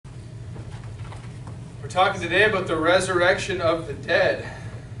Talking today about the resurrection of the dead.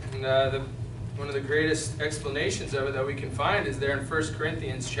 And one of the greatest explanations of it that we can find is there in 1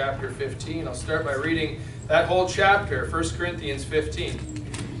 Corinthians chapter 15. I'll start by reading that whole chapter, 1 Corinthians 15.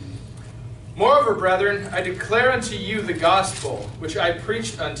 Moreover, brethren, I declare unto you the gospel, which I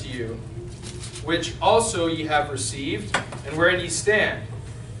preached unto you, which also ye have received, and wherein ye stand,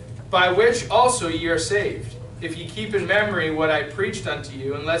 by which also ye are saved, if ye keep in memory what I preached unto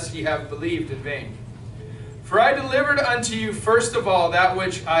you, unless ye have believed in vain. For I delivered unto you first of all that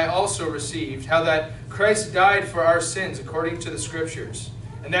which I also received, how that Christ died for our sins according to the Scriptures,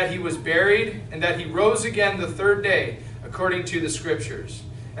 and that he was buried, and that he rose again the third day according to the Scriptures,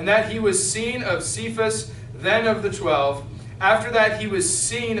 and that he was seen of Cephas, then of the 12. After that he was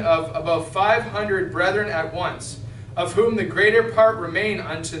seen of above 500 brethren at once, of whom the greater part remain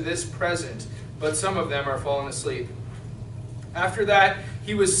unto this present, but some of them are fallen asleep. After that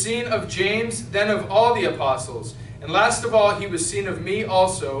he was seen of James, then of all the apostles. And last of all he was seen of me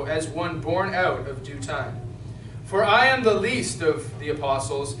also, as one born out of due time. For I am the least of the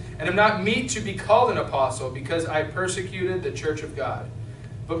apostles, and am not meet to be called an apostle, because I persecuted the church of God.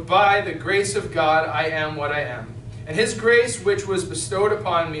 But by the grace of God I am what I am. And his grace which was bestowed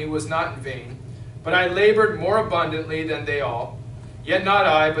upon me was not in vain, but I labored more abundantly than they all. Yet not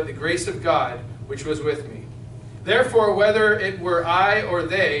I, but the grace of God which was with me. Therefore, whether it were I or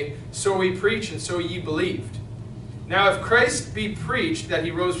they, so we preach, and so ye believed. Now if Christ be preached that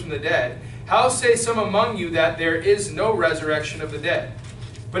he rose from the dead, how say some among you that there is no resurrection of the dead?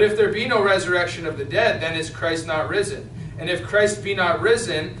 But if there be no resurrection of the dead, then is Christ not risen. And if Christ be not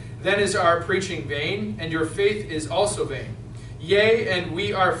risen, then is our preaching vain, and your faith is also vain. Yea, and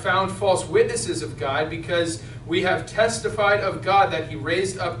we are found false witnesses of God, because we have testified of God that he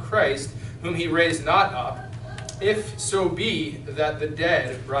raised up Christ, whom he raised not up, if so be that the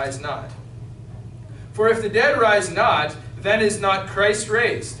dead rise not. For if the dead rise not, then is not Christ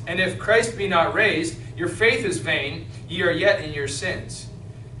raised. And if Christ be not raised, your faith is vain, ye are yet in your sins.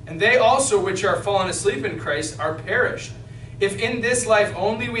 And they also which are fallen asleep in Christ are perished. If in this life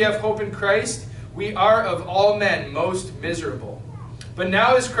only we have hope in Christ, we are of all men most miserable. But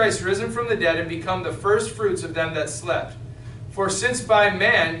now is Christ risen from the dead, and become the first fruits of them that slept. For since by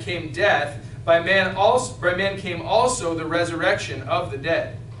man came death, by man came also the resurrection of the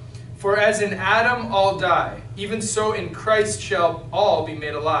dead. For as in Adam all die, even so in Christ shall all be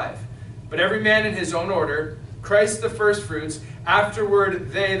made alive. But every man in his own order, Christ the firstfruits, afterward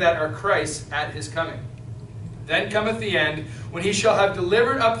they that are Christ's at his coming. Then cometh the end, when he shall have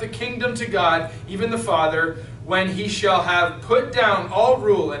delivered up the kingdom to God, even the Father, when he shall have put down all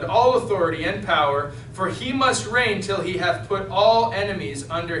rule and all authority and power, for he must reign till he hath put all enemies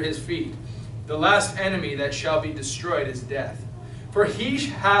under his feet. The last enemy that shall be destroyed is death. For he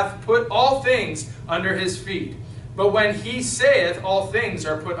hath put all things under his feet. But when he saith all things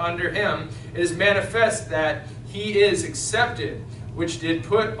are put under him, it is manifest that he is accepted, which did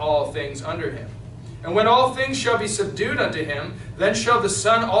put all things under him. And when all things shall be subdued unto him, then shall the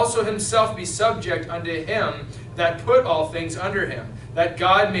Son also himself be subject unto him that put all things under him, that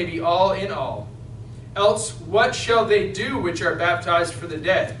God may be all in all. Else what shall they do which are baptized for the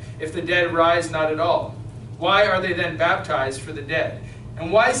dead, if the dead rise not at all? Why are they then baptized for the dead?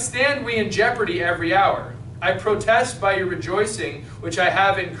 And why stand we in jeopardy every hour? I protest by your rejoicing which I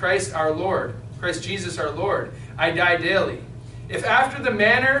have in Christ our Lord, Christ Jesus our Lord, I die daily. If after the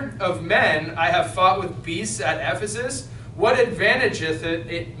manner of men I have fought with beasts at Ephesus, what advantageth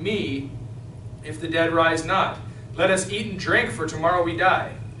it me if the dead rise not? Let us eat and drink, for tomorrow we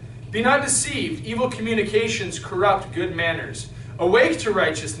die. Be not deceived, evil communications corrupt good manners. Awake to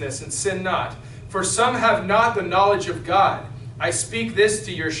righteousness and sin not, for some have not the knowledge of God. I speak this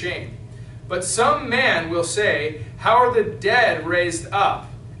to your shame. But some man will say, how are the dead raised up?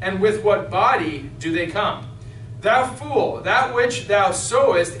 And with what body do they come? Thou fool, that which thou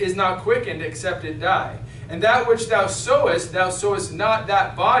sowest is not quickened except it die. And that which thou sowest not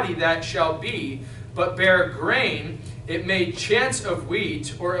that body that shall be, but bear grain, it may chance of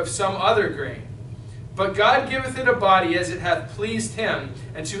wheat or of some other grain. But God giveth it a body as it hath pleased him,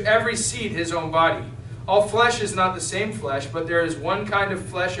 and to every seed his own body. All flesh is not the same flesh, but there is one kind of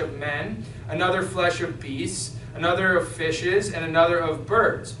flesh of men, another flesh of beasts, another of fishes, and another of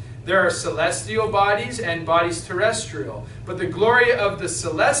birds. There are celestial bodies and bodies terrestrial, but the glory of the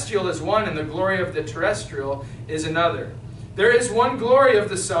celestial is one, and the glory of the terrestrial is another. There is one glory of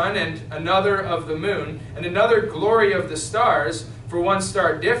the sun, and another of the moon, and another glory of the stars, for one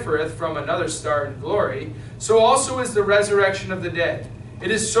star differeth from another star in glory. So also is the resurrection of the dead.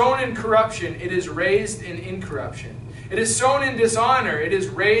 It is sown in corruption, it is raised in incorruption. It is sown in dishonor, it is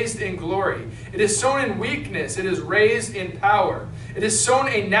raised in glory. It is sown in weakness, it is raised in power. It is sown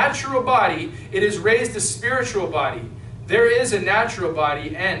a natural body, it is raised a spiritual body. There is a natural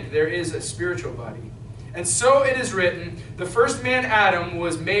body and there is a spiritual body. And so it is written, the first man Adam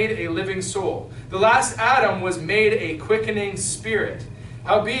was made a living soul. The last Adam was made a quickening spirit.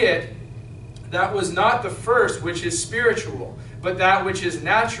 Howbeit, that was not the first which is spiritual, but that which is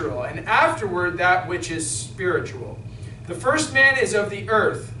natural, and afterward that which is spiritual. The first man is of the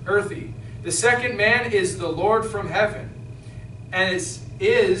earth, earthy. The second man is the Lord from heaven. And as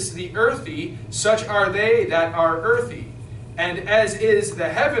is the earthy, such are they that are earthy. And as is the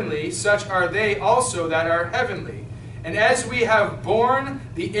heavenly, such are they also that are heavenly. And as we have borne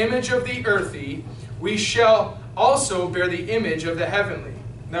the image of the earthy, we shall also bear the image of the heavenly.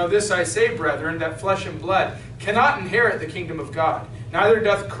 Now this I say, brethren, that flesh and blood cannot inherit the kingdom of God, neither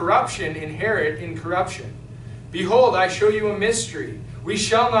doth corruption inherit incorruption. Behold, I show you a mystery. We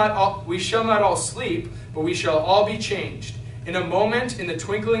shall not all sleep, but we shall all be changed. In a moment, in the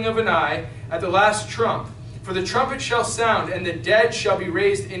twinkling of an eye, at the last trump. For the trumpet shall sound, and the dead shall be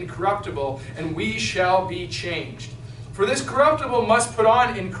raised incorruptible, and we shall be changed. For this corruptible must put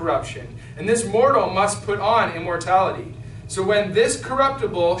on incorruption, and this mortal must put on immortality. So when this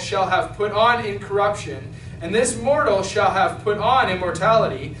corruptible shall have put on incorruption, and this mortal shall have put on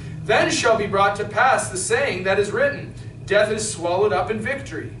immortality, then shall be brought to pass the saying that is written, Death is swallowed up in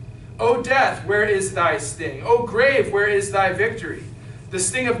victory. O death, where is thy sting? O grave, where is thy victory? The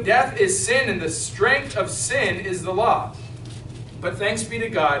sting of death is sin, and the strength of sin is the law. But thanks be to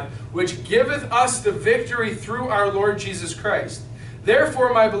God, which giveth us the victory through our Lord Jesus Christ.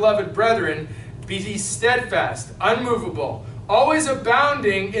 Therefore, my beloved brethren, be ye steadfast, unmovable, always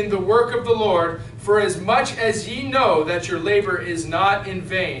abounding in the work of the Lord, for as much as ye know that your labor is not in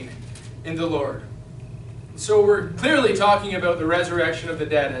vain in the Lord. So we're clearly talking about the resurrection of the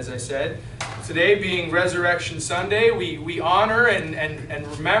dead, as I said. Today being Resurrection Sunday, we honor and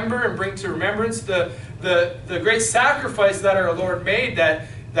remember and bring to remembrance the great sacrifice that our Lord made that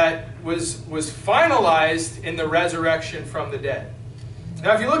was finalized in the resurrection from the dead.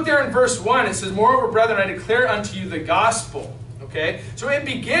 Now if you look there in verse 1, it says, Moreover, brethren, I declare unto you the gospel. Okay? So it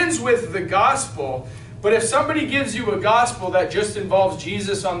begins with the gospel, but if somebody gives you a gospel that just involves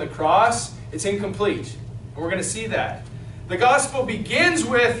Jesus on the cross, it's incomplete. And we're going to see that. The gospel begins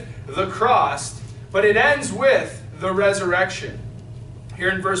with the cross, but it ends with the resurrection. Here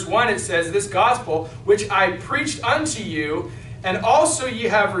in verse 1 it says, This gospel which I preached unto you, and also ye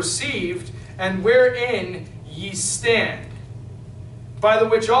have received, and wherein ye stand, by the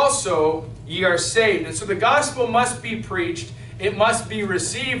which also ye are saved. And so the gospel must be preached, it must be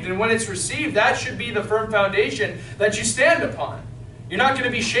received, and when it's received, that should be the firm foundation that you stand upon. You're not going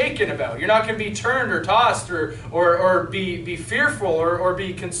to be shaken about. You're not going to be turned or tossed or be fearful or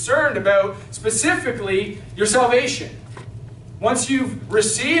be concerned about specifically your salvation. Once you've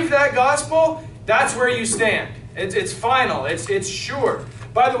received that gospel, that's where you stand. It's final. It's sure.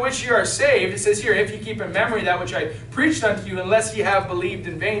 By the which you are saved, it says here, if you keep in memory that which I preached unto you, unless ye have believed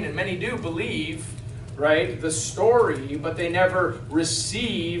in vain. And many do believe, right, the story, but they never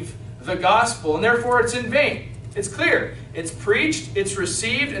receive the gospel. And therefore it's in vain. It's clear. It's preached, it's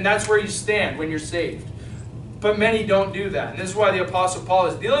received, and that's where you stand when you're saved. But many don't do that. And this is why the Apostle Paul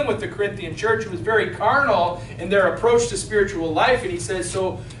is dealing with the Corinthian church, who was very carnal in their approach to spiritual life. And he says,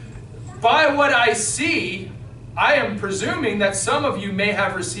 so by what I see, I am presuming that some of you may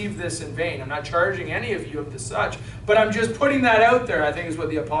have received this in vain. I'm not charging any of you of the such, but I'm just putting that out there, I think is what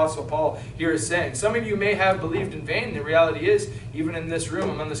the Apostle Paul here is saying. Some of you may have believed in vain. The reality is, even in this room,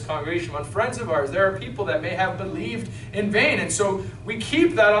 among this congregation, among friends of ours, there are people that may have believed in vain. And so we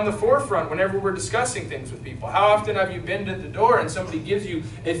keep that on the forefront whenever we're discussing things with people. How often have you been to the door and somebody gives you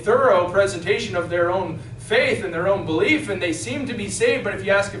a thorough presentation of their own faith and their own belief, and they seem to be saved, but if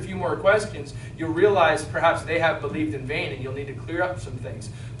you ask a few more questions, you'll realize perhaps they have believed in vain, and you'll need to clear up some things.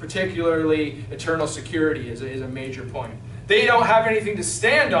 Particularly, eternal security is a major point. They don't have anything to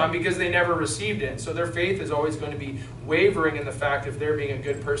stand on because they never received it, so their faith is always going to be wavering in the fact if they're being a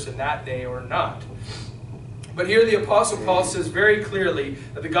good person that day or not. But here the Apostle Paul says very clearly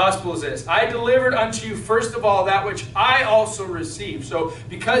that the gospel is this. I delivered unto you first of all that which I also received. So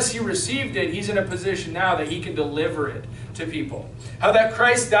because he received it, he's in a position now that he can deliver it to people. How that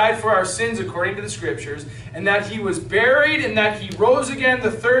Christ died for our sins according to the Scriptures, and that he was buried, and that he rose again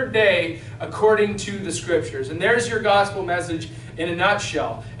the third day according to the Scriptures. And there's your gospel message in a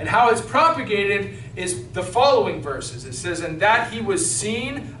nutshell. And how it's propagated is the following verses. It says, "And that he was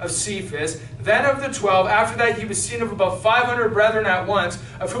seen of Cephas, then of the 12. After that he was seen of about 500 brethren at once,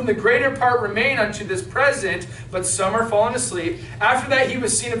 of whom the greater part remain unto this present, but some are fallen asleep. After that he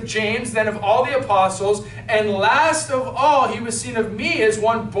was seen of James, then of all the apostles. And last of all he was seen of me, as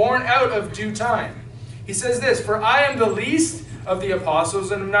one born out of due time." He says this, "For I am the least of the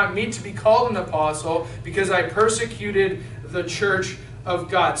apostles, and am not meet to be called an apostle, because I persecuted the church of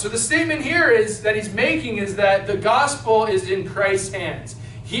God." So the statement here is that he's making is that the gospel is in Christ's hands.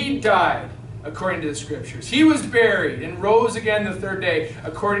 He died according to the scriptures. He was buried and rose again the third day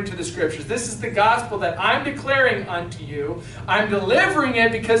according to the scriptures. This is the gospel that I'm declaring unto you. I'm delivering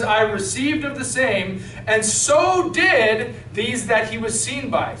it because I received of the same, and so did these that he was seen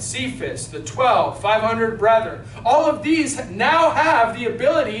by. Cephas, the 12, 500 brethren. All of these now have the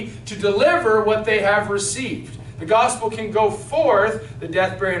ability to deliver what they have received. The gospel can go forth, the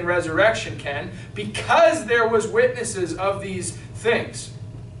death, burial, and resurrection can, because there was witnesses of these things.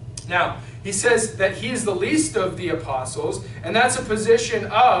 Now, he says that he is the least of the apostles, and that's a position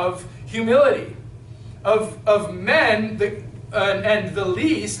of humility. Of men, and the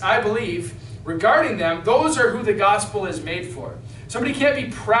least, I believe, regarding them, those are who the gospel is made for. Somebody can't be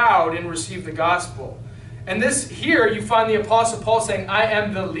proud and receive the gospel. And this here, you find the Apostle Paul saying, "I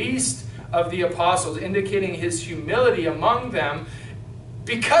am the least of the apostles," indicating his humility among them.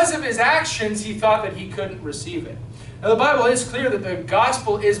 Because of his actions, he thought that he couldn't receive it. Now, the Bible is clear that the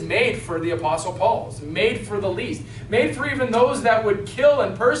gospel is made for the Apostle Paul. It's made for the least. Made for even those that would kill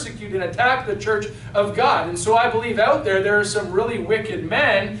and persecute and attack the church of God. And so I believe out there are some really wicked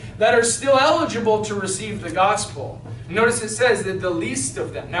men that are still eligible to receive the gospel. Notice it says that the least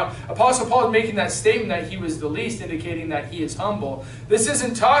of them. Now, Apostle Paul is making that statement that he was the least, indicating that he is humble. This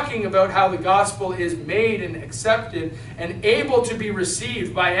isn't talking about how the gospel is made and accepted and able to be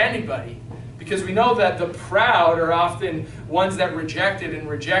received by anybody. Because we know that the proud are often ones that rejected and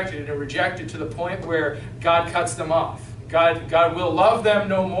rejected and rejected to the point where God cuts them off. God will love them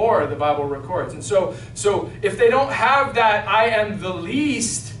no more, the Bible records. And so if they don't have that "I am the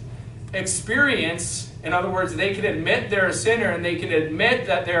least" experience, in other words, they can admit they're a sinner and they can admit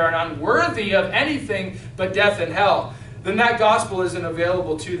that they are unworthy of anything but death and hell, then that gospel isn't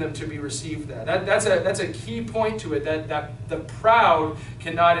available to them to be received. That's a key point to it, that the proud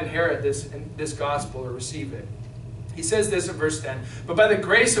cannot inherit this gospel or receive it. He says this in verse 10, "But by the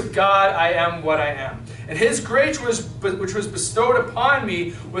grace of God I am what I am. And his grace which was bestowed upon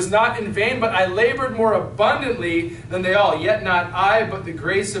me was not in vain, but I labored more abundantly than they all. Yet not I, but the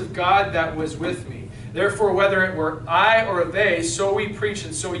grace of God that was with me. Therefore, whether it were I or they, so we preached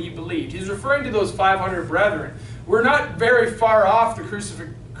and so ye believed." He's referring to those 500 brethren. We're not very far off the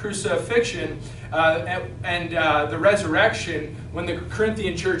crucifixion and the resurrection when the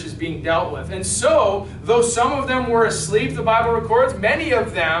Corinthian church is being dealt with. And so, though some of them were asleep, the Bible records, many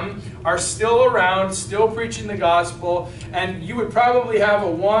of them are still around, still preaching the gospel, and you would probably have a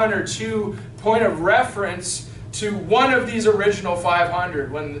 1 or 2 point of reference to one of these original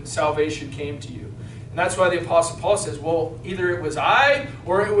 500 when salvation came to you. And that's why the Apostle Paul says, well, either it was I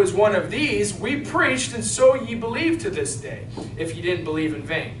or it was one of these. We preached, and so ye believe to this day, if ye didn't believe in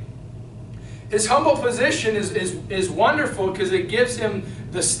vain. His humble position is wonderful because it gives him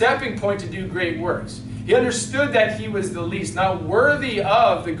the stepping point to do great works. He understood that he was the least, not worthy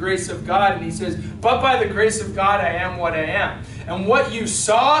of the grace of God. And he says, but by the grace of God I am what I am. And what you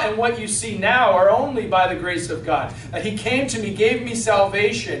saw and what you see now are only by the grace of God. That he came to me, gave me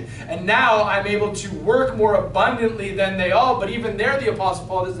salvation, and now I'm able to work more abundantly than they all. But even there, the Apostle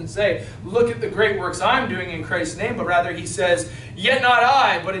Paul doesn't say, look at the great works I'm doing in Christ's name, but rather he says, yet not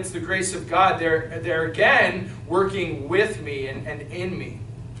I, but it's the grace of God. They're again working with me and in me.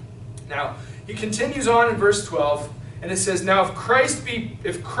 Now, he continues on in verse 12, and it says, now if Christ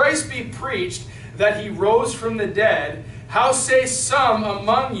be preached that he rose from the dead, how say some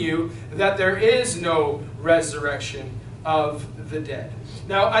among you that there is no resurrection of the dead?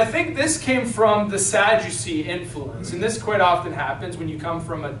 Now, I think this came from the Sadducee influence, and this quite often happens when you come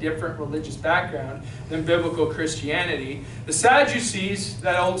from a different religious background than biblical Christianity. The Sadducees,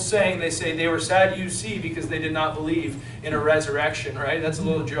 that old saying, they say they were Sadducee because they did not believe in a resurrection, right? That's a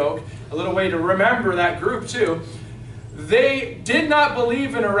little joke, a little way to remember that group too. They did not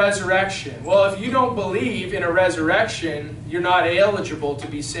believe in a resurrection. Well, if you don't believe in a resurrection, you're not eligible to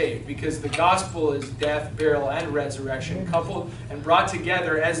be saved, because the gospel is death, burial, and resurrection coupled and brought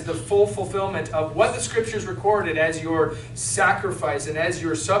together as the full fulfillment of what the Scriptures recorded as your sacrifice and as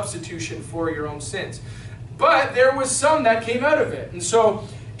your substitution for your own sins. But there was some that came out of it. And so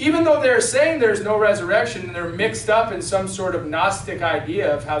even though they're saying there's no resurrection and they're mixed up in some sort of Gnostic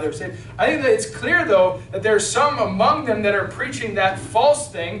idea of how they're saved, I think that it's clear, though, that there's some among them that are preaching that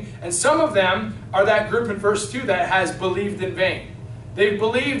false thing, and some of them are that group in verse 2 that has believed in vain. They've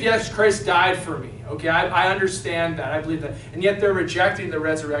believed, yes, Christ died for me. Okay, I understand that. I believe that. And yet they're rejecting the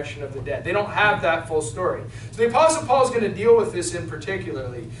resurrection of the dead. They don't have that full story. So the Apostle Paul is going to deal with this in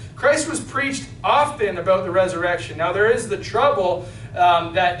particularly. Christ was preached often about the resurrection. Now there is the trouble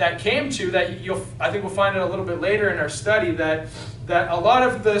that came to, that I think we'll find it a little bit later in our study, that a lot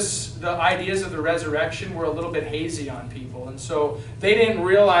of the ideas of the resurrection were a little bit hazy on people. And so they didn't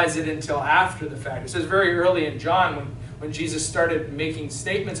realize it until after the fact. It says very early in John, when Jesus started making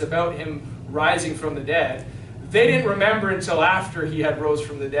statements about him rising from the dead, they didn't remember until after he had rose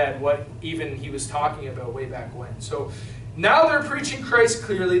from the dead what even he was talking about way back when. So now they're preaching Christ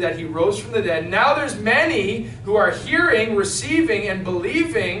clearly, that he rose from the dead. Now there's many who are hearing, receiving, and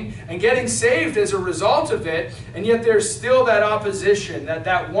believing and getting saved as a result of it, and yet there's still that opposition,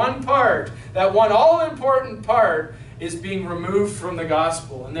 that one part, that one all-important part is being removed from the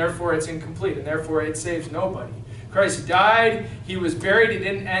gospel, and therefore it's incomplete, and therefore it saves nobody. Christ died, he was buried, it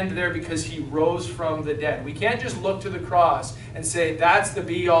didn't end there because he rose from the dead. We can't just look to the cross and say that's the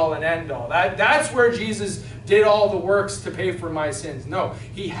be-all and end-all. That's where Jesus did all the works to pay for my sins. No,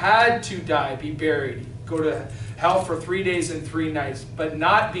 he had to die, be buried, go to hell for 3 days and 3 nights, but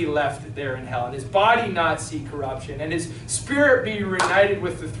not be left there in hell, and his body not see corruption, and his spirit be reunited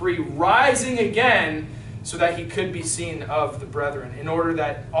with the three, rising again so that he could be seen of the brethren, in order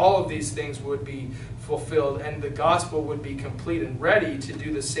that all of these things would be fulfilled and the gospel would be complete and ready to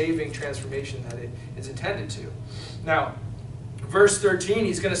do the saving transformation that it is intended to. Now, verse 13,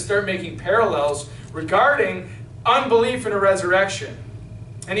 he's going to start making parallels regarding unbelief in a resurrection.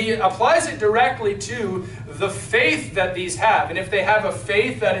 And he applies it directly to the faith that these have. And if they have a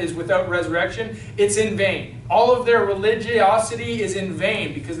faith that is without resurrection, it's in vain. All of their religiosity is in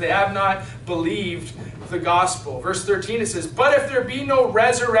vain because they have not believed the gospel. Verse 13, it says, "But if there be no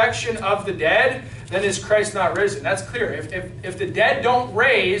resurrection of the dead, then is Christ not risen?" That's clear. If the dead don't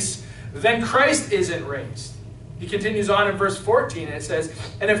raise, then Christ isn't raised. He continues on in verse 14, and it says,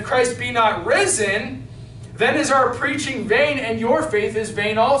 "And if Christ be not risen, then is our preaching vain, and your faith is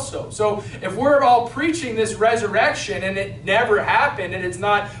vain also." So if we're all preaching this resurrection and it never happened and it's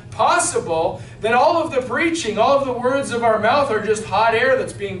not possible, then all of the preaching, all of the words of our mouth are just hot air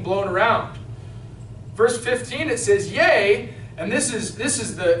that's being blown around. Verse 15, it says, "Yea," and this is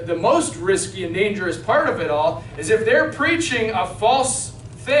the most risky and dangerous part of it all, is if they're preaching a false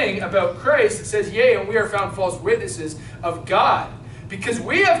thing about Christ, it says, "Yea, and we are found false witnesses of God, because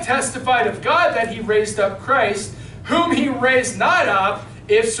we have testified of God that he raised up Christ, whom he raised not up,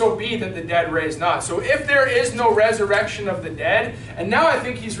 if so be that the dead raise not." So if there is no resurrection of the dead, and now I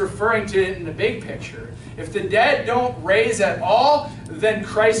think he's referring to it in the big picture, if the dead don't raise at all, then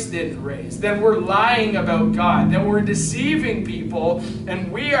Christ didn't raise. Then we're lying about God. Then we're deceiving people,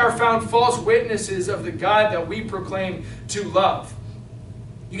 and we are found false witnesses of the God that we proclaim to love.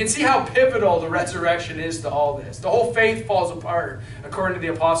 You can see how pivotal the resurrection is to all this. The whole faith falls apart, according to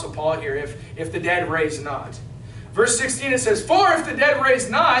the Apostle Paul here, if the dead raise not. Verse 16, it says, "For if the dead raise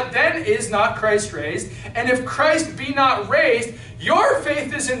not, then is not Christ raised. And if Christ be not raised, your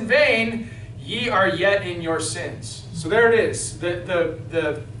faith is in vain, ye are yet in your sins." So there it is.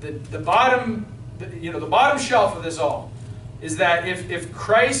 The bottom, the bottom shelf of this all is that if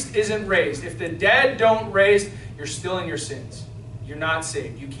Christ isn't raised, if the dead don't raise, you're still in your sins. You're not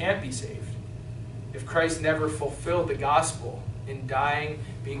saved. You can't be saved if Christ never fulfilled the gospel in dying,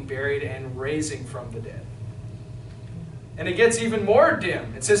 being buried, and raising from the dead. And it gets even more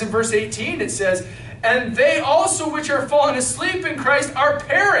dim. It says in verse 18, it says, "And they also which are fallen asleep in Christ are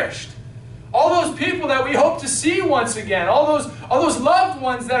perished." All those people that we hope to see once again, all those loved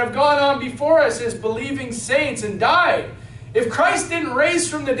ones that have gone on before us as believing saints and died. If Christ didn't raise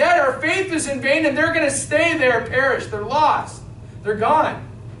from the dead, our faith is in vain, and they're going to stay there perished. They're lost. They're gone.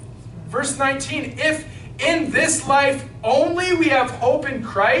 Verse 19, "If in this life only we have hope in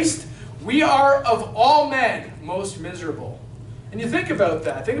Christ, we are of all men most miserable." And you think about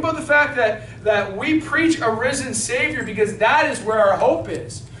that. Think about the fact that we preach a risen Savior because that is where our hope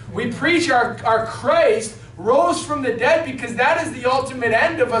is. We preach our Christ rose from the dead because that is the ultimate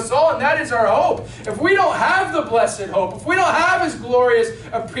end of us all, and that is our hope. If we don't have the blessed hope, if we don't have his glorious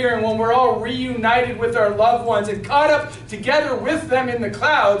appearing when we're all reunited with our loved ones and caught up together with them in the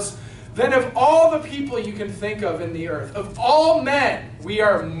clouds, then of all the people you can think of in the earth, of all men, we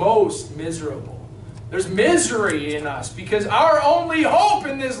are most miserable. There's misery in us because our only hope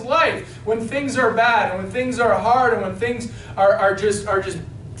in this life, when things are bad and when things are hard and when things are just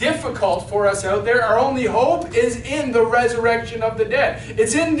difficult for us out there, our only hope is in the resurrection of the dead.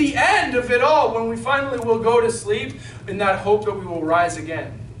 It's in the end of it all, when we finally will go to sleep, in that hope that we will rise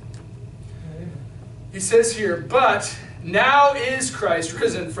again. He says here, but now is Christ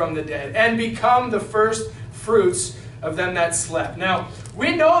risen from the dead and become the first fruits of them that slept. Now,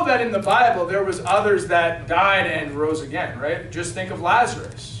 we know that in the Bible there was others that died and rose again, right? Just think of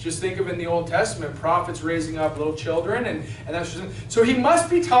Lazarus. Just think of in the Old Testament, prophets raising up little children. And that's just, so he must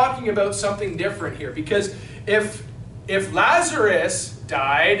be talking about something different here. Because if Lazarus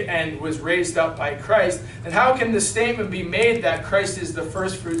died and was raised up by Christ, then how can the statement be made that Christ is the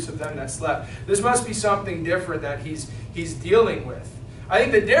first fruits of them that slept? This must be something different that he's dealing with. I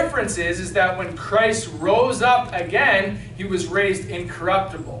think the difference is that when Christ rose up again, he was raised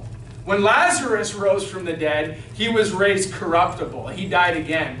incorruptible. When Lazarus rose from the dead, he was raised corruptible. He died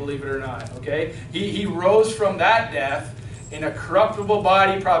again, believe it or not. Okay? He rose from that death in a corruptible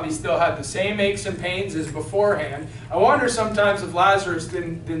body, probably still had the same aches and pains as beforehand. I wonder sometimes if Lazarus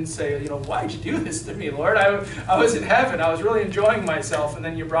didn't say, why'd you do this to me, Lord? I was in heaven. I was really enjoying myself, and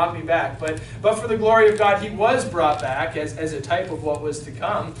then you brought me back. But for the glory of God, he was brought back as a type of what was to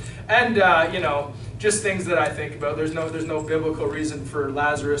come. And, just things that I think about. There's no biblical reason for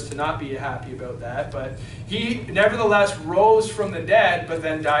Lazarus to not be happy about that. But he nevertheless rose from the dead, but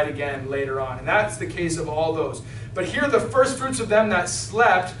then died again later on. And that's the case of all those. But here the first fruits of them that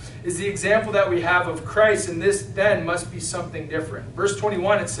slept is the example that we have of Christ, and this then must be something different. Verse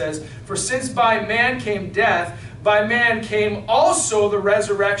 21 it says, for since by man came death, by man came also the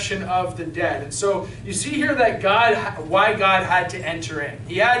resurrection of the dead. And so you see here that why God had to enter in.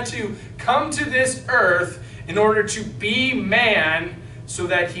 He had to come to this earth in order to be man, so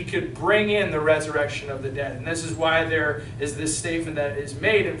that he could bring in the resurrection of the dead. And this is why there is this statement that is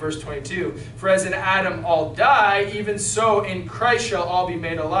made in verse 22. For as in Adam all die, even so in Christ shall all be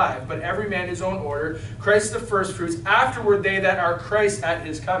made alive. But every man his own order, Christ the firstfruits, afterward they that are Christ at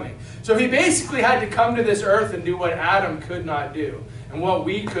his coming. So he basically had to come to this earth and do what Adam could not do. And what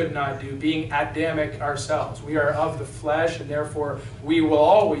we could not do, being Adamic ourselves. We are of the flesh, and therefore we will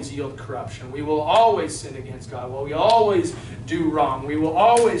always yield corruption. We will always sin against God. Well, we always do wrong. We will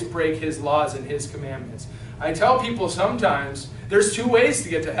always break his laws and his commandments. I tell people sometimes, there's two ways to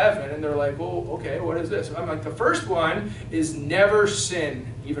get to heaven. And they're like, well, okay, what is this? I'm like, the first one is never sin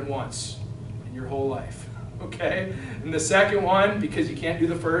even once in your whole life. Okay? And the second one, because you can't do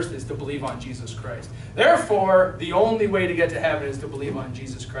the first, is to believe on Jesus Christ. Therefore, the only way to get to heaven is to believe on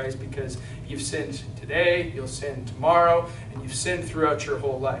Jesus Christ, because you've sinned today, you'll sin tomorrow, and you've sinned throughout your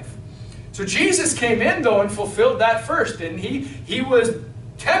whole life. So Jesus came in, though, and fulfilled that first, didn't he? He was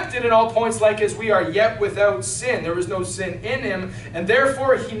tempted in all points like as we are, yet without sin. There was no sin in him, and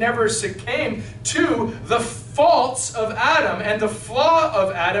therefore he never succumbed to the faults of Adam and the flaw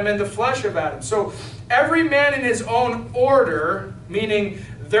of Adam and the flesh of Adam. So every man in his own order, meaning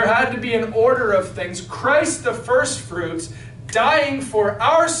there had to be an order of things. Christ the firstfruits, dying for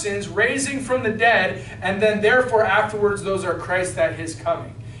our sins, raising from the dead, and then therefore afterwards those are Christ at his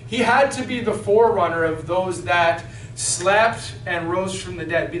coming. He had to be the forerunner of those that slept and rose from the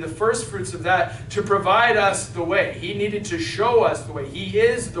dead, be the first fruits of that, to provide us the way. He needed to show us the way. He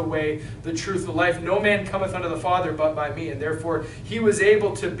is the way, the truth, the life. No man cometh unto the Father but by me. And therefore he was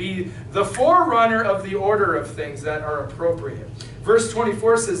able to be the forerunner of the order of things that are appropriate. Verse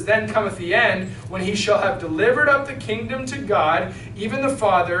 24 says, then cometh the end, when he shall have delivered up the kingdom to God, even the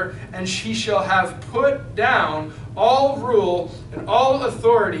Father, and he shall have put down all rule and all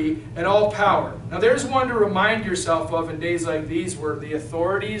authority and all power. Now there's one to remind yourself of in days like these, where the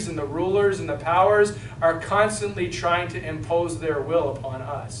authorities and the rulers and the powers are constantly trying to impose their will upon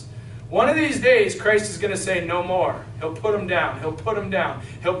us. One of these days, Christ is going to say no more. He'll put them down. He'll put them down.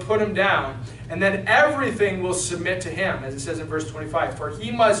 He'll put them down. And then everything will submit to him, as it says in verse 25. For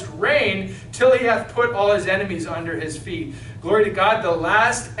he must reign till he hath put all his enemies under his feet. Glory to God. The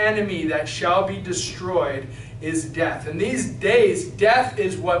last enemy that shall be destroyed is death. In these days, death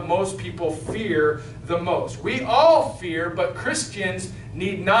is what most people fear the most. We all fear, but Christians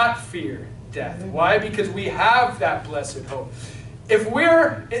need not fear death. Why? Because we have that blessed hope. If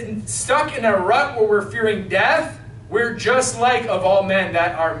we're stuck in a rut where we're fearing death, we're just like of all men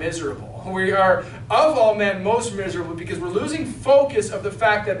that are miserable. We are of all men most miserable, because we're losing focus of the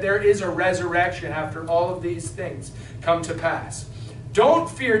fact that there is a resurrection after all of these things come to pass. Don't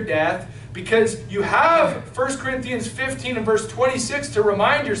fear death, because you have 1 Corinthians 15 and verse 26 to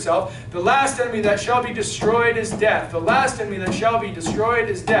remind yourself, the last enemy that shall be destroyed is death. The last enemy that shall be destroyed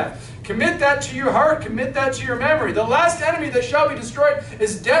is death. Commit that to your heart. Commit that to your memory. The last enemy that shall be destroyed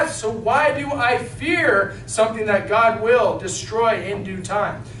is death. So why do I fear something that God will destroy in due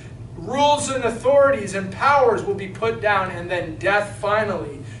time? Rules and authorities and powers will be put down, and then death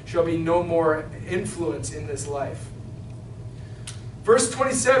finally shall be no more influence in this life. Verse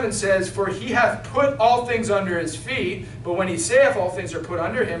 27 says, for he hath put all things under his feet, but when he saith all things are put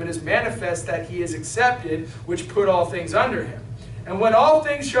under him, it is manifest that he is accepted, which put all things under him. And when all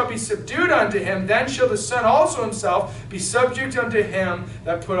things shall be subdued unto him, then shall the Son also himself be subject unto him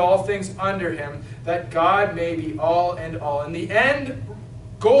that put all things under him, that God may be all and all. And the end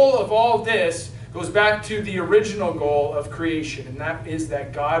goal of all this goes back to the original goal of creation, and that is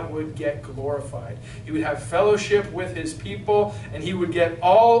that God would get glorified. He would have fellowship with his people, and he would get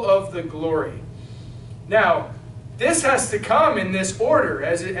all of the glory. Now, this has to come in this order,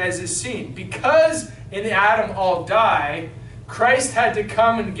 as is seen. Because in Adam all die, Christ had to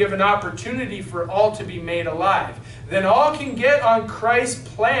come and give an opportunity for all to be made alive. Then all can get on Christ's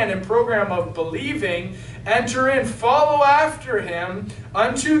plan and program of believing, enter in, follow after him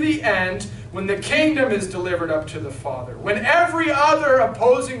unto the end, when the kingdom is delivered up to the Father. When every other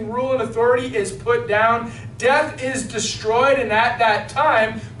opposing rule and authority is put down, death is destroyed, and at that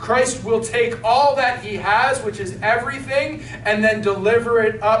time, Christ will take all that he has, which is everything, and then deliver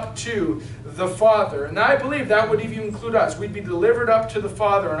it up to the Father. And I believe that would even include us. We'd be delivered up to the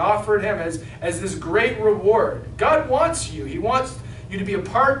Father and offered him as this great reward. God wants you. He wants you to be a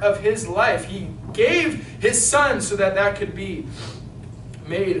part of his life. He gave his Son so that that could be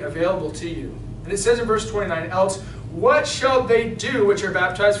made available to you. And it says in verse 29, else what shall they do which are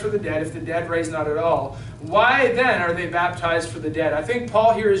baptized for the dead, if the dead raise not at all? Why then are they baptized for the dead? I think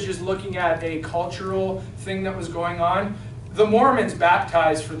Paul here is just looking at a cultural thing that was going on. The Mormons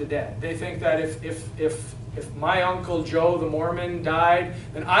baptize for the dead. They think that if my Uncle Joe the Mormon died,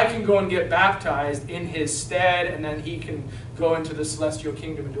 then I can go and get baptized in his stead, and then he can go into the celestial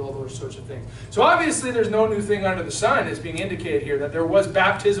kingdom and do all those sorts of things. So obviously there's no new thing under the sun is being indicated here, that there was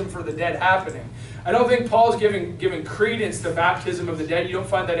baptism for the dead happening. I don't think Paul's giving credence to baptism of the dead. You don't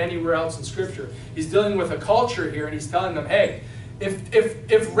find that anywhere else in Scripture. He's dealing with a culture here, and he's telling them, hey,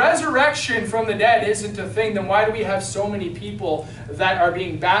 if resurrection from the dead isn't a thing, then why do we have so many people that are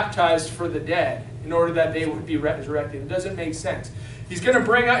being baptized for the dead in order that they would be resurrected? It doesn't make sense. He's going to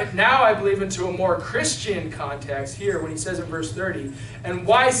bring it now, I believe, into a more Christian context here when he says in verse 30, and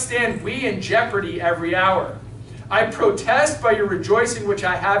why stand we in jeopardy every hour? I protest by your rejoicing which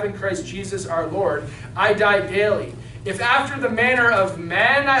I have in Christ Jesus our Lord. I die daily. If after the manner of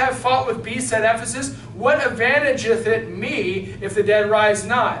man I have fought with beasts at Ephesus, what advantageth it me if the dead rise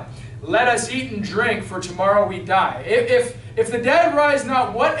not? Let us eat and drink, for tomorrow we die. If the dead rise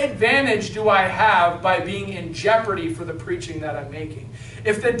not, what advantage do I have by being in jeopardy for the preaching that I'm making?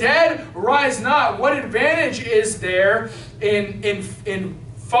 If the dead rise not, what advantage is there in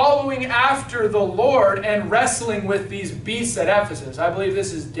following after the Lord and wrestling with these beasts at Ephesus? I believe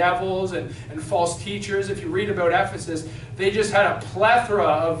this is devils and false teachers. If you read about Ephesus, they just had a plethora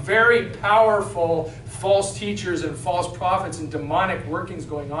of very powerful false teachers and false prophets and demonic workings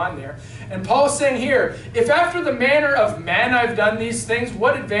going on there. And Paul's saying here, if after the manner of man I've done these things,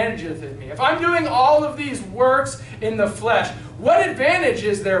 what advantage is it me? If I'm doing all of these works in the flesh, what advantage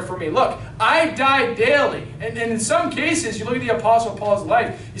is there for me? Look, I die daily. And in some cases, you look at the Apostle Paul's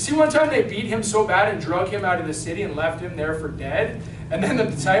life. You see one time they beat him so bad and drug him out of the city and left him there for dead. And then the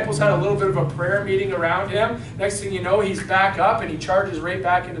disciples had a little bit of a prayer meeting around him. Next thing you know, he's back up and he charges right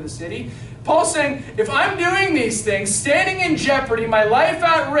back into the city. Paul's saying, if I'm doing these things, standing in jeopardy, my life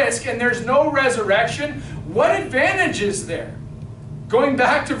at risk, and there's no resurrection, what advantage is there? Going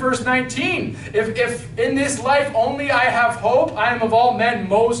back to verse 19, if in this life only I have hope, I am of all men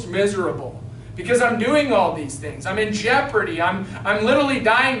most miserable. Because I'm doing all these things. I'm in jeopardy. I'm literally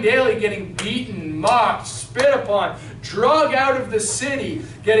dying daily, getting beaten, mocked, spit upon, drug out of the city,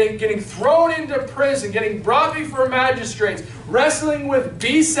 getting thrown into prison, getting brought before magistrates, wrestling with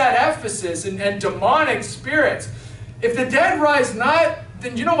beasts at Ephesus and demonic spirits. If the dead rise not,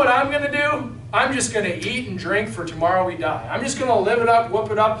 then you know what I'm going to do? I'm just going to eat and drink, for tomorrow we die. I'm just going to live it up,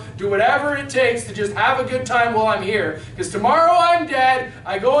 whoop it up, do whatever it takes to just have a good time while I'm here. Because tomorrow I'm dead,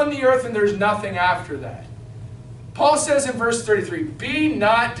 I go in the earth, and there's nothing after that. Paul says in verse 33, be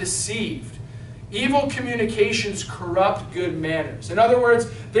not deceived. Evil communications corrupt good manners. In other words,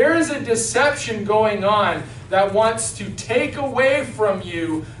 there is a deception going on that wants to take away from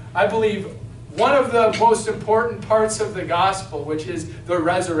you, I believe, one of the most important parts of the gospel, which is the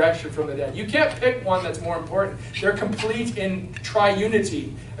resurrection from the dead. You can't pick one that's more important. They're complete in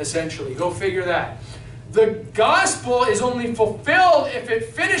triunity, essentially. Go figure that. The gospel is only fulfilled if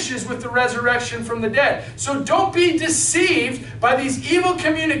it finishes with the resurrection from the dead. So don't be deceived by these evil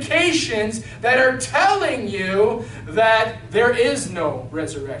communications that are telling you that there is no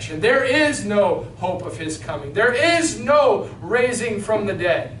resurrection. There is no hope of his coming. There is no raising from the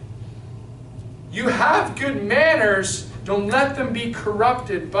dead. You have good manners. Don't let them be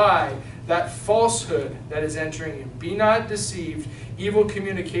corrupted by that falsehood that is entering you. Be not deceived. Evil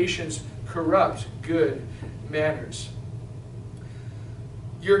communications corrupt good manners.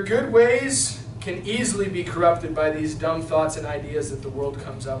 Your good ways can easily be corrupted by these dumb thoughts and ideas that the world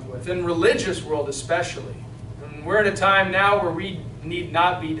comes up with, in religious world especially. And we're in a time now where we need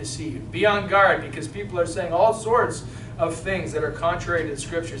not be deceived. Be on guard, because people are saying all sorts of things that are contrary to the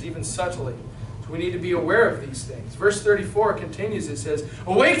Scriptures, even subtly. So we need to be aware of these things. Verse 34 continues, it says,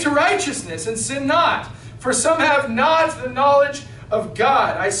 "Awake to righteousness and sin not, for some have not the knowledge of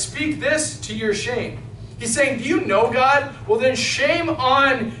God. I speak this to your shame." He's saying, do you know God? Well, then shame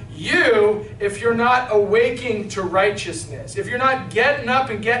on you if you're not awaking to righteousness. If you're not getting up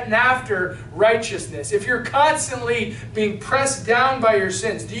and getting after righteousness. If you're constantly being pressed down by your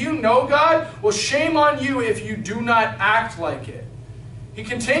sins. Do you know God? Well, shame on you if you do not act like it. He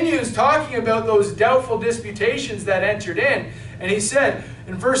continues talking about those doubtful disputations that entered in. And he said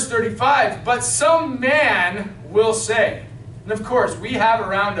in verse 35, "But some man will say." And of course, we have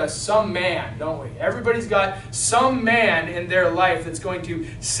around us some man, don't we? Everybody's got some man in their life that's going to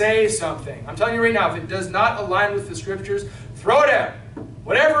say something. I'm telling you right now, if it does not align with the Scriptures, throw it out.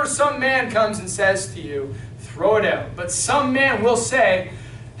 Whatever some man comes and says to you, throw it out. But some man will say,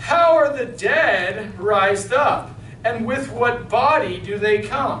 "How are the dead raised up? And with what body do they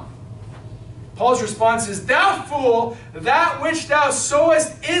come?" Paul's response is, "Thou fool, that which thou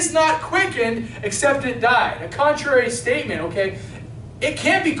sowest is not quickened except it died." A contrary statement, okay? It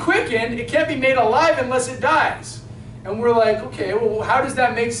can't be quickened, it can't be made alive unless it dies. And we're like, okay, well, how does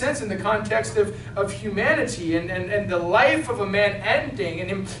that make sense in the context of humanity and the life of a man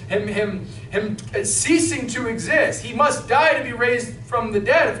ending and him ceasing to exist? He must die to be raised from the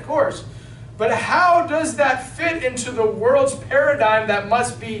dead, of course. But how does that fit into the world's paradigm that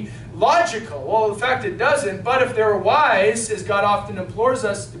must be logical? Well, in fact, it doesn't. But if they were wise, as God often implores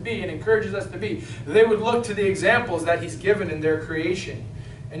us to be and encourages us to be, they would look to the examples that He's given in their creation.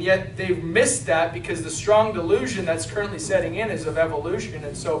 And yet they've missed that because the strong delusion that's currently setting in is of evolution.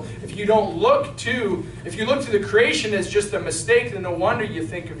 And so if you look to the creation as just a mistake, then no wonder you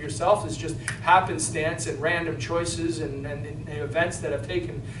think of yourself as just happenstance and random choices and events that have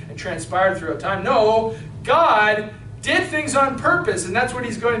taken and transpired throughout time. No, God did things on purpose, and that's what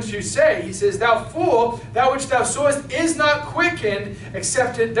He's going to say. He says, "Thou fool, that which thou sowest is not quickened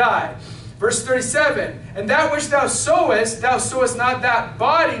except it die." Verse 37, "And that which thou sowest not that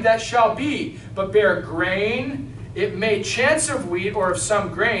body that shall be, but bear grain. It may chance of wheat or of some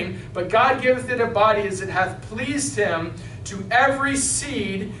grain, but God giveth it a body as it hath pleased Him, to every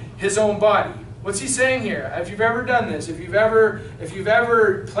seed his own body." What's he saying here? If you've ever done this, if you've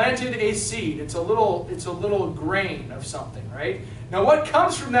ever planted a seed, it's a little grain of something, right? Now what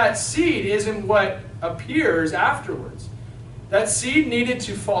comes from that seed isn't what appears afterwards. That seed needed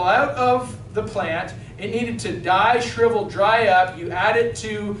to fall out of the plant. It needed to die, shrivel, dry up. You add it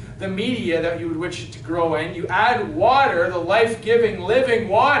to the media that you would wish it to grow in. You add water, the life-giving, living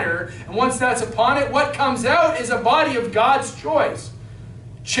water. And once that's upon it, what comes out is a body of God's choice.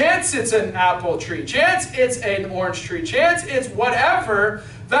 Chance it's an apple tree. Chance it's an orange tree. Chance it's whatever.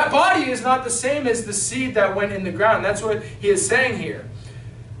 That body is not the same as the seed that went in the ground. That's what he is saying here.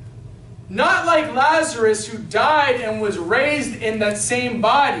 Not like Lazarus, who died and was raised in that same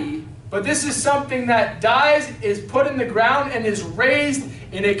body, but this is something that dies, is put in the ground, and is raised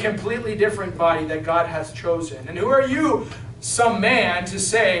in a completely different body that God has chosen. And who are you, some man, to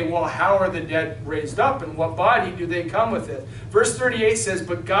say, well, how are the dead raised up, and what body do they come with it? Verse 38 says,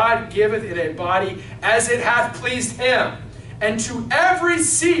 "But God giveth it a body as it hath pleased Him, and to every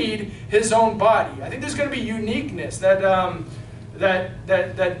seed his own body." I think there's going to be uniqueness. That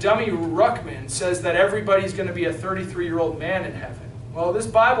dummy Ruckman says that everybody's going to be a 33-year-old man in heaven. Well, this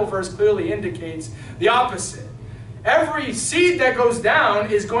Bible verse clearly indicates the opposite. Every seed that goes down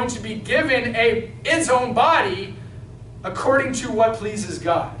is going to be given its own body according to what pleases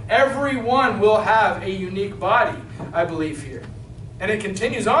God. Everyone will have a unique body, I believe here. And it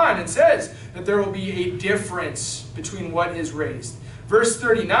continues on and says that there will be a difference between what is raised. Verse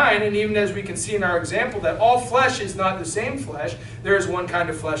 39, and even as we can see in our example, that all flesh is not the same flesh. There is one kind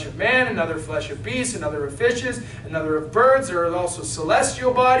of flesh of man, another flesh of beasts, another of fishes, another of birds. There are also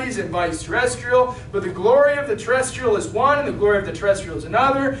celestial bodies and bodies terrestrial. But the glory of the terrestrial is one, and the glory of the terrestrial is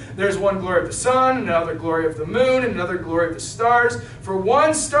another. There's one glory of the sun, another glory of the moon, and another glory of the stars. For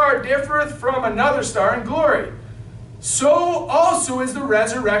one star differeth from another star in glory. So also is the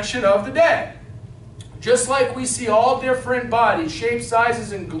resurrection of the dead. Just like we see all different bodies, shapes,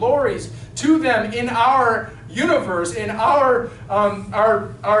 sizes, and glories to them in our universe, in our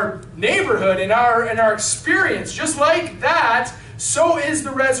neighborhood, in our experience, just like that, so is the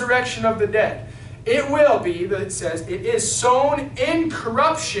resurrection of the dead. It will be, it says, it is sown in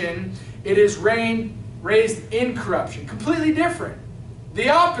corruption, it is raised in corruption. Completely different. The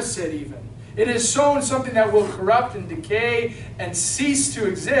opposite even. It is sown something that will corrupt and decay and cease to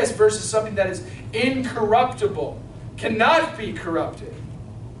exist versus something that is incorruptible, cannot be corrupted.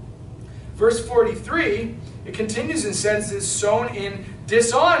 Verse 43, it continues and says it is sown in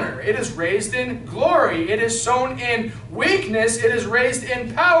dishonor. It is raised in glory. It is sown in weakness. It is raised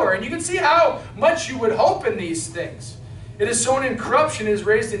in power. And you can see how much you would hope in these things. It is sown in corruption. It is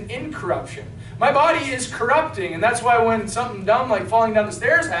raised in incorruption. My body is corrupting, and that's why when something dumb like falling down the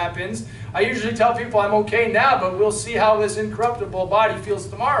stairs happens, I usually tell people I'm okay now, but we'll see how this incorruptible body feels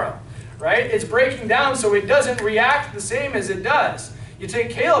tomorrow, right? It's breaking down so it doesn't react the same as it does. You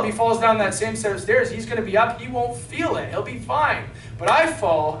take Caleb, he falls down that same set of stairs, he's going to be up, he won't feel it, he'll be fine. But I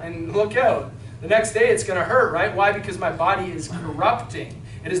fall, and look out, the next day it's going to hurt, right? Why? Because my body is corrupting.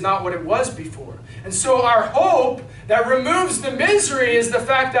 It is not what it was before. And so our hope that removes the misery is the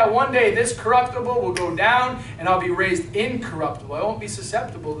fact that one day this corruptible will go down and I'll be raised incorruptible. I won't be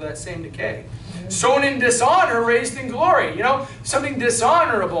susceptible to that same decay. Sown in dishonor, raised in glory. You know, something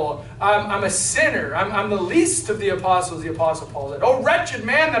dishonorable. I'm a sinner. I'm the least of the apostles, the Apostle Paul said. Oh, wretched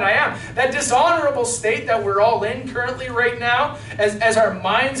man that I am. That dishonorable state that we're all in currently right now, as our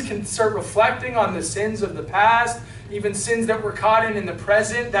minds can start reflecting on the sins of the past, even sins that we're caught in the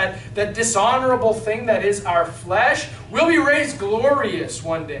present, that dishonorable thing that is our flesh, will be raised glorious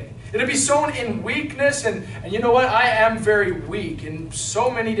one day. It'll be sown in weakness, and you know what? I am very weak in so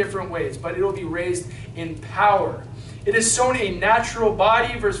many different ways, but it'll be raised in power. It is sown a natural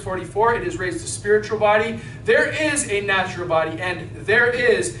body, verse 44, it is raised a spiritual body. There is a natural body, and there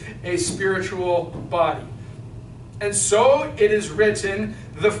is a spiritual body. And so it is written,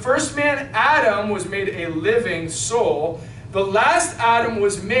 the first man, Adam, was made a living soul. The last Adam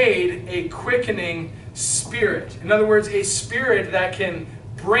was made a quickening spirit. In other words, a spirit that can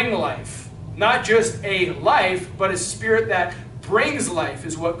bring life. Not just a life, but a spirit that brings life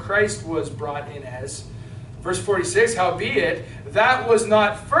is what Christ was brought in as. Verse 46, howbeit, that was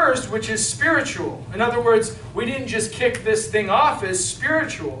not first, which is spiritual. In other words, we didn't just kick this thing off as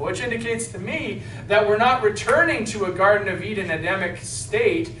spiritual, which indicates to me that we're not returning to a Garden of Eden Edenic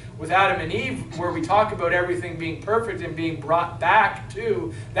state with Adam and Eve, where we talk about everything being perfect and being brought back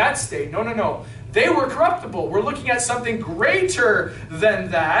to that state. No, no, no. They were corruptible. We're looking at something greater than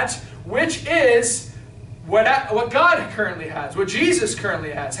that, which is what God currently has, what Jesus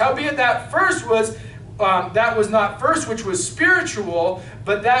currently has. Howbeit that first was that was not first which was spiritual,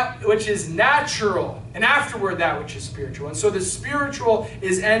 but that which is natural, and afterward that which is spiritual. And so the spiritual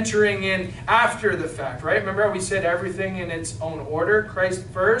is entering in after the fact, right? Remember how we said everything in its own order? Christ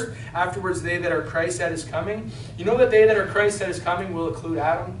first, afterwards they that are Christ at his coming. You know that they that are Christ at his coming will include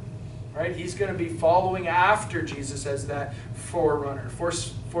Adam, right? He's going to be following after Jesus as that forerunner.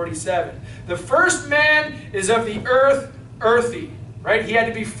 Verse 47. The first man is of the earth, earthy. Right? He had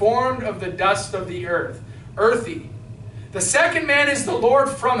to be formed of the dust of the earth. Earthy. The second man is the Lord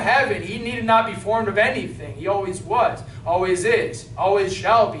from heaven. He needed not be formed of anything. He always was, always is, always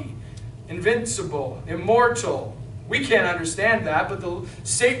shall be. Invincible, immortal. We can't understand that, but the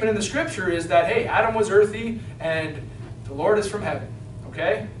statement in the scripture is that, hey, Adam was earthy and the Lord is from heaven.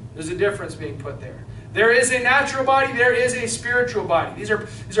 Okay? There's a difference being put there. There is a natural body, there is a spiritual body. These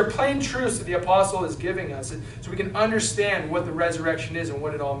are plain truths that the apostle is giving us so we can understand what the resurrection is and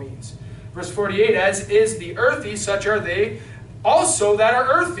what it all means. Verse 48, as is the earthy, such are they also that are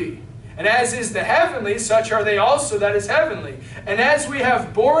earthy. And as is the heavenly, such are they also that is heavenly. And as we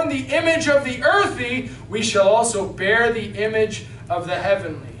have borne the image of the earthy, we shall also bear the image of the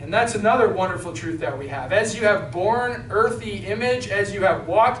heavenly. And that's another wonderful truth that we have. As you have borne earthy image, as you have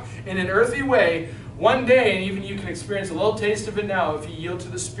walked in an earthy way, one day, and even you can experience a little taste of it now if you yield to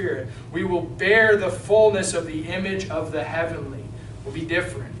the Spirit, we will bear the fullness of the image of the heavenly. We'll be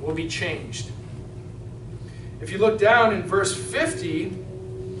different. We'll be changed. If you look down in verse 50,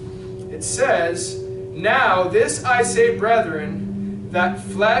 it says, now this I say, brethren, that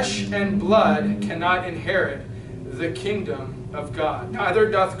flesh and blood cannot inherit the kingdom of God. Neither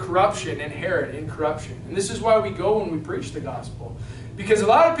doth corruption inherit incorruption. And this is why we go when we preach the gospel. Because a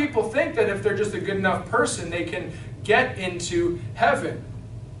lot of people think that if they're just a good enough person, they can get into heaven.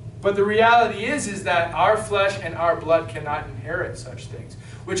 But the reality is that our flesh and our blood cannot inherit such things.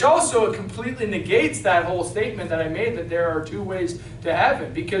 Which also completely negates that whole statement that I made, that there are two ways to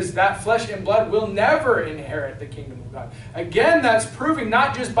heaven. Because that flesh and blood will never inherit the kingdom of God. Again, that's proving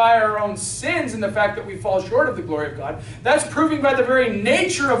not just by our own sins and the fact that we fall short of the glory of God. That's proving by the very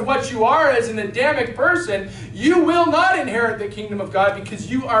nature of what you are as an Adamic person. You will not inherit the kingdom of God because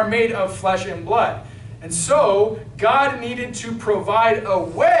you are made of flesh and blood. And so, God needed to provide a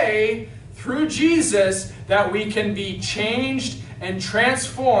way through Jesus that we can be changed and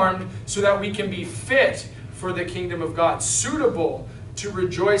transformed so that we can be fit for the kingdom of God, suitable to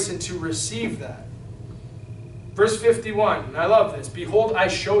rejoice and to receive that. Verse 51, and I love this. Behold, I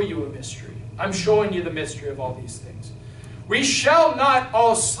show you a mystery. I'm showing you the mystery of all these things. We shall not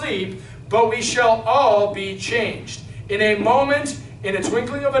all sleep, but we shall all be changed. In a moment, in a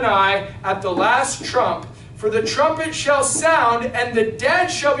twinkling of an eye, at the last trump. For the trumpet shall sound, and the dead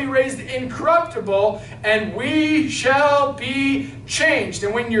shall be raised incorruptible, and we shall be changed.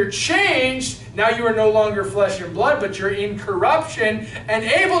 And when you're changed, now you are no longer flesh and blood, but you're in corruption and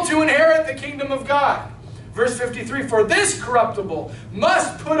able to inherit the kingdom of God. Verse 53, for this corruptible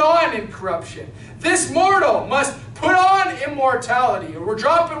must put on incorruption. This mortal must put on immortality. We're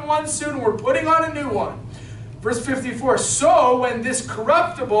dropping one soon, we're putting on a new one. Verse 54, so when this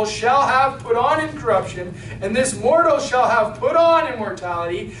corruptible shall have put on incorruption, and this mortal shall have put on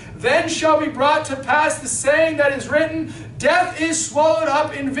immortality, then shall be brought to pass the saying that is written, death is swallowed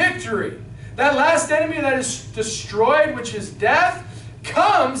up in victory. That last enemy that is destroyed, which is death,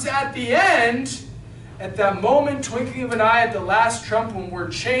 comes at the end, at that moment, twinkling of an eye, at the last trump, when we're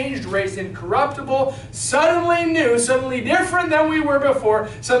changed, raised incorruptible, suddenly new, suddenly different than we were before,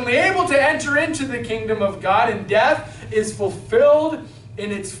 suddenly able to enter into the kingdom of God, and death is fulfilled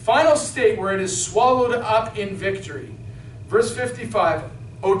in its final state where it is swallowed up in victory. Verse 55,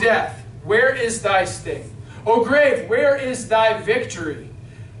 O death, where is thy sting? O grave, where is thy victory?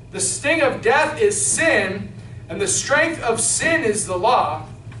 The sting of death is sin, and the strength of sin is the law.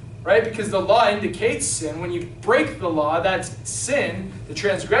 Right? Because the law indicates sin. When you break the law, that's sin, the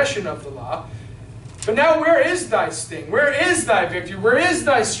transgression of the law. But now where is thy sting? Where is thy victory? Where is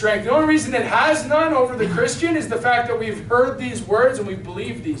thy strength? The only reason it has none over the Christian is the fact that we've heard these words and we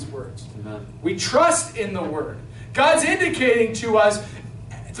believe these words. Amen. We trust in the word. God's indicating to us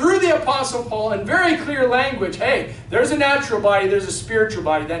through the Apostle Paul in very clear language, hey, there's a natural body, there's a spiritual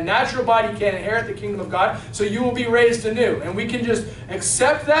body. That natural body can't inherit the kingdom of God, so you will be raised anew. And we can just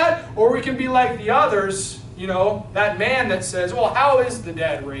accept that, or we can be like the others, you know, that man that says, well, how is the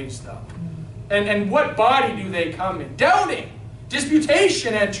dead raised up? And what body do they come in? Doubting,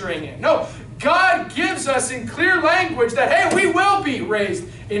 disputation entering in. No, God gives us in clear language that, hey, we will be raised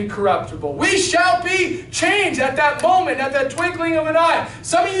incorruptible. We shall be changed at that moment, at that twinkling of an eye.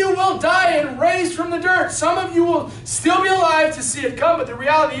 Some of you will die and raised from the dirt. Some of you will still be alive to see it come. But the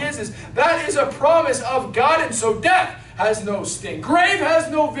reality is that is a promise of God, and so death has no sting. Grave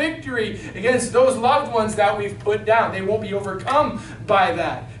has no victory against those loved ones that we've put down. They won't be overcome by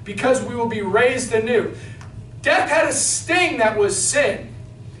that because we will be raised anew. Death had a sting that was sin.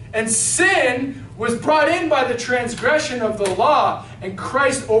 And sin was brought in by the transgression of the law, and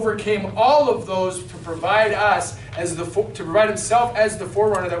Christ overcame all of those to provide us to provide himself as the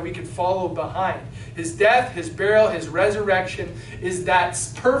forerunner that we could follow behind. His death, his burial, his resurrection is that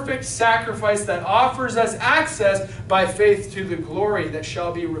perfect sacrifice that offers us access by faith to the glory that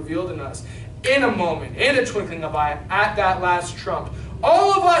shall be revealed in us in a moment, in a twinkling of an eye, at that last trump.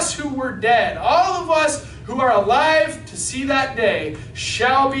 All of us who were dead, all of us who are alive to see that day,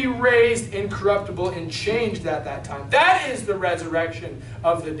 shall be raised incorruptible and changed at that time. That is the resurrection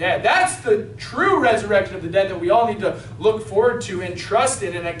of the dead. That's the true resurrection of the dead that we all need to look forward to and trust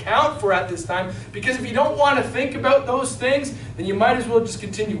in and account for at this time. Because if you don't want to think about those things, then you might as well just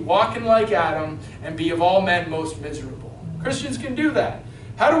continue walking like Adam and be of all men most miserable. Christians can do that.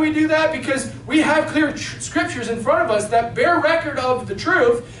 How do we do that? Because we have clear scriptures in front of us that bear record of the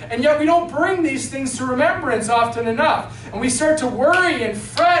truth, and yet we don't bring these things to remembrance often enough. And we start to worry and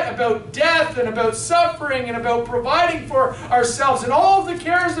fret about death and about suffering and about providing for ourselves, and all of the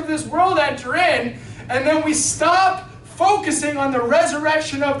cares of this world enter in, and then we stop focusing on the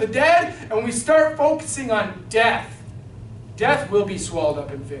resurrection of the dead, and we start focusing on death. death will be swallowed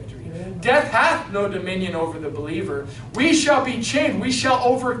up in victory. Death hath no dominion over the believer. We shall be changed. We shall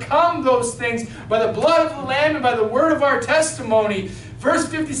overcome those things by the blood of the Lamb and by the word of our testimony. Verse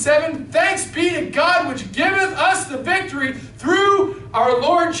 57, thanks be to God which giveth us the victory through our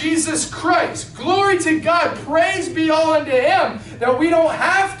Lord Jesus Christ. Glory to God. Praise be all unto Him that we don't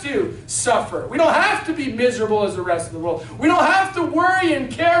have to suffer. We don't have to be miserable as the rest of the world. We don't have to worry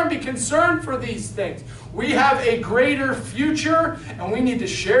and care and be concerned for these things. We have a greater future, and we need to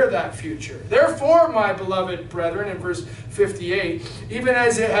share that future. Therefore, my beloved brethren, in verse 58, even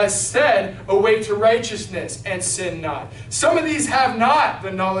as it has said, awake to righteousness and sin not. Some of these have not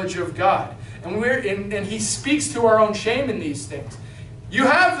the knowledge of God. And He speaks to our own shame in these things. You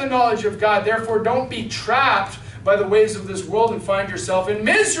have the knowledge of God, therefore don't be trapped by the ways of this world and find yourself in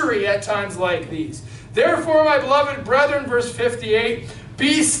misery at times like these. Therefore, my beloved brethren, verse 58,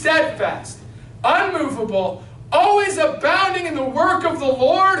 be steadfast, unmovable, always abounding in the work of the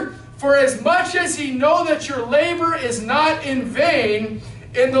Lord, for as much as ye know that your labor is not in vain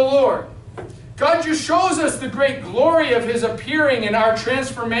in the Lord. God just shows us the great glory of His appearing in our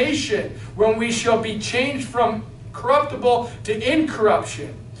transformation when we shall be changed from corruptible to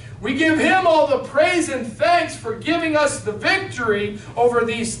incorruption. We give Him all the praise and thanks for giving us the victory over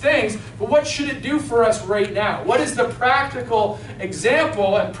these things. But what should it do for us right now? What is the practical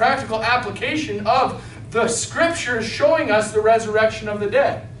example and practical application of the Scriptures showing us the resurrection of the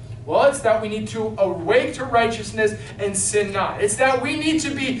dead? Well, it's that we need to awake to righteousness and sin not. It's that we need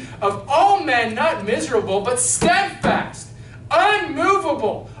to be of all men not miserable, but steadfast,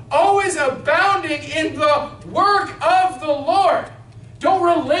 unmovable, always abounding in the work of the Lord. Don't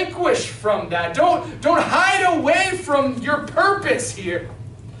relinquish from that. Don't hide away from your purpose here.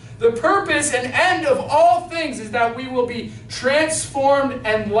 The purpose and end of all things is that we will be transformed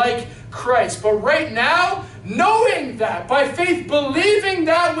and like Christ. But right now, knowing that, by faith believing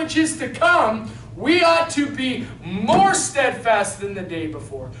that which is to come, we ought to be more steadfast than the day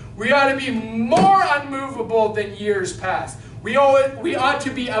before. We ought to be more unmovable than years past. We ought to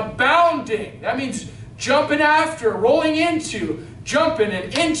be abounding. That means jumping after, rolling into, jumping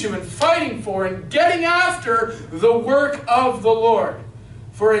and into and fighting for and getting after the work of the Lord.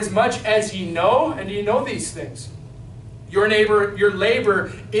 For as much as ye know, and ye know these things, your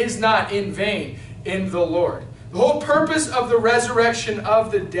labor is not in vain in the Lord. The whole purpose of the resurrection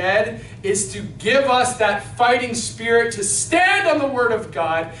of the dead is to give us that fighting spirit to stand on the Word of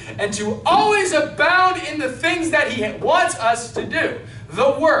God and to always abound in the things that He wants us to do.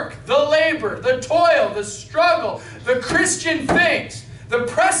 The work, the labor, the toil, the struggle, the Christian things. The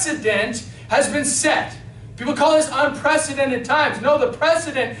precedent has been set. People call this unprecedented times. No, the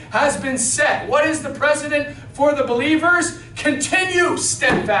precedent has been set. What is the precedent for the believers? Continue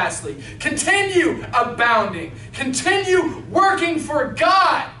steadfastly. Continue abounding. Continue working for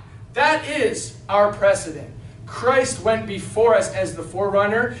God. That is our precedent. Christ went before us as the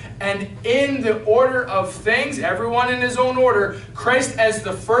forerunner, and in the order of things, everyone in his own order, Christ as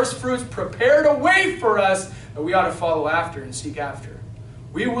the first fruits prepared a way for us that we ought to follow after and seek after.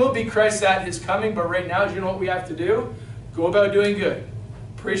 We will be Christ at His coming, but right now, do you know what we have to do? Go about doing good.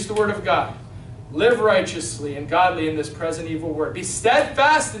 Preach the Word of God. Live righteously and godly in this present evil world. Be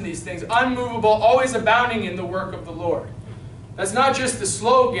steadfast in these things, unmovable, always abounding in the work of the Lord. That's not just the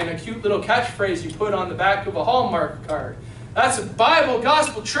slogan, a cute little catchphrase you put on the back of a Hallmark card. That's a Bible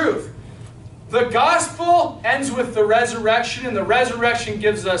gospel truth. The gospel ends with the resurrection, and the resurrection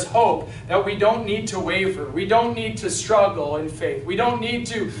gives us hope that we don't need to waver. We don't need to struggle in faith. We don't need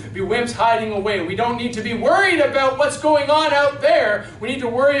to be wimps hiding away. We don't need to be worried about what's going on out there. We need to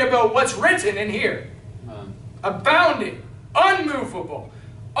worry about what's written in here. Abounding, unmovable,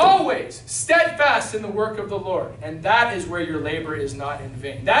 always steadfast in the work of the Lord. And that is where your labor is not in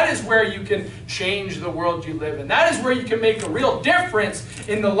vain. That is where you can change the world you live in. That is where you can make a real difference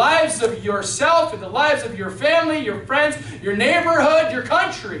in the lives of yourself, in the lives of your family, your friends, your neighborhood, your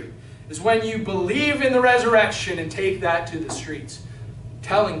country. Is when you believe in the resurrection and take that to the streets.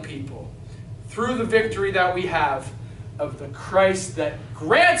 Telling people, through the victory that we have of the Christ that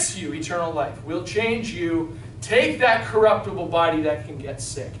grants you eternal life, will change you. Take that corruptible body that can get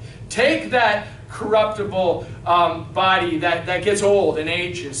sick. Take that corruptible body that gets old and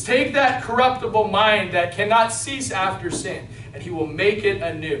ages. Take that corruptible mind that cannot cease after sin. And He will make it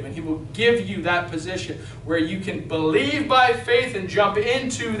anew. And He will give you that position where you can believe by faith and jump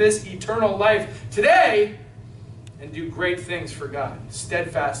into this eternal life today and do great things for God.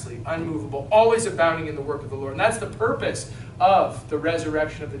 Steadfastly, unmovable, always abounding in the work of the Lord. And that's the purpose of the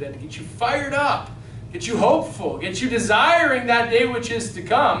resurrection of the dead. To get you fired up. Get you hopeful. Get you desiring that day which is to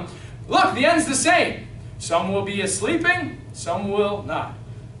come. Look, the end's the same. Some will be sleeping, Some will not.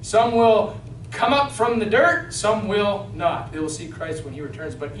 Some will come up from the dirt, some will not. They will see Christ when he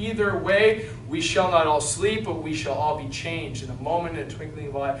returns. But either way, we shall not all sleep, but we shall all be changed in a moment, in a twinkling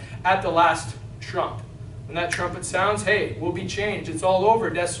of an eye, at the last trump. When that trumpet sounds, hey, we'll be changed. It's all over.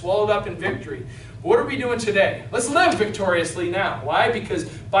 Death swallowed up in victory. But what are we doing today? Let's live victoriously now. Why? Because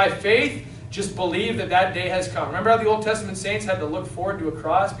by faith, just believe that that day has come. Remember how the Old Testament saints had to look forward to a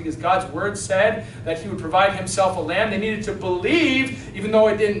cross because God's word said that he would provide himself a lamb. They needed to believe, even though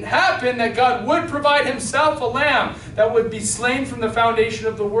it didn't happen, that God would provide himself a lamb that would be slain from the foundation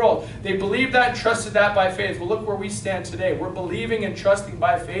of the world. They believed that and trusted that by faith. Well, look where we stand today. We're believing and trusting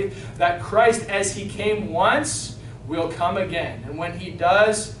by faith that Christ, as he came once, will come again. And when he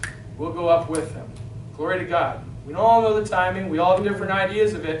does, we'll go up with him. Glory to God. We don't all know the timing. We all have different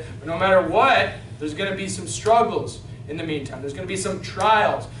ideas of it. But no matter what, there's going to be some struggles in the meantime. There's going to be some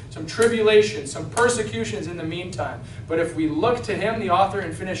trials, some tribulations, some persecutions in the meantime. But if we look to him, the author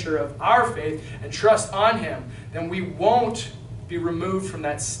and finisher of our faith, and trust on him, then we won't be removed from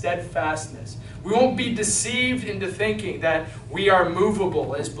that steadfastness. We won't be deceived into thinking that we are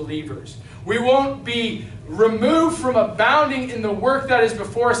movable as believers. We won't be removed from abounding in the work that is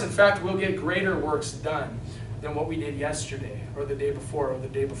before us. In fact, we'll get greater works done than what we did yesterday or the day before or the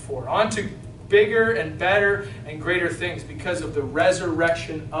day before. On to bigger and better and greater things because of the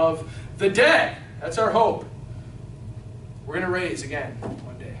resurrection of the dead. That's our hope. We're going to raise again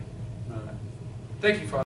one day. Thank you, Father.